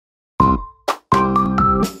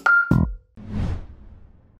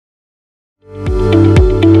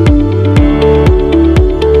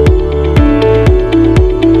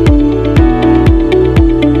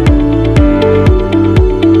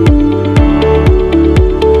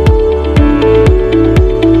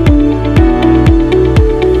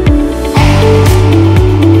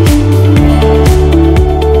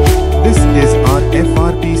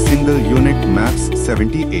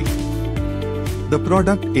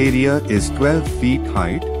Product area is 12 feet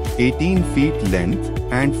height, 18 feet length,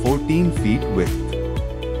 and 14 feet width.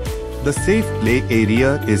 The safe play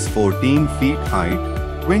area is 14 feet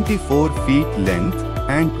height, 24 feet length,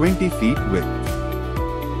 and 20 feet width.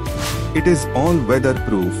 It is all-weather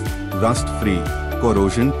proof, rust-free,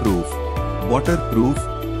 corrosion-proof, waterproof,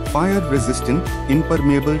 fire-resistant,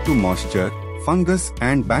 impermeable to moisture, fungus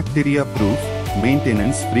and bacteria-proof,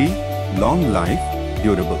 maintenance-free, long-life,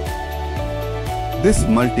 durable. This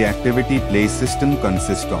multi-activity play system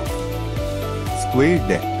consists of square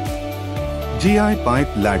deck, GI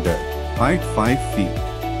pipe ladder, height 5 feet,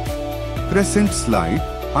 crescent slide,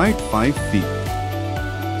 height 5 feet,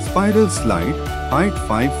 spiral slide, height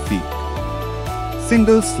 5 feet,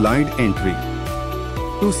 single slide entry,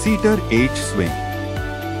 2-seater H-swing,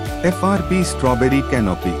 FRP strawberry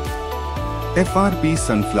canopy, FRP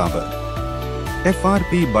sunflower,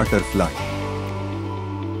 FRP butterfly,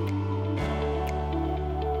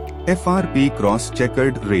 FRP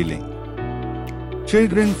cross-checkered railing.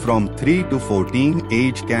 Children from 3 to 14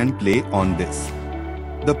 age can play on this.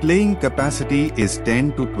 The playing capacity is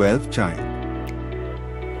 10 to 12 child.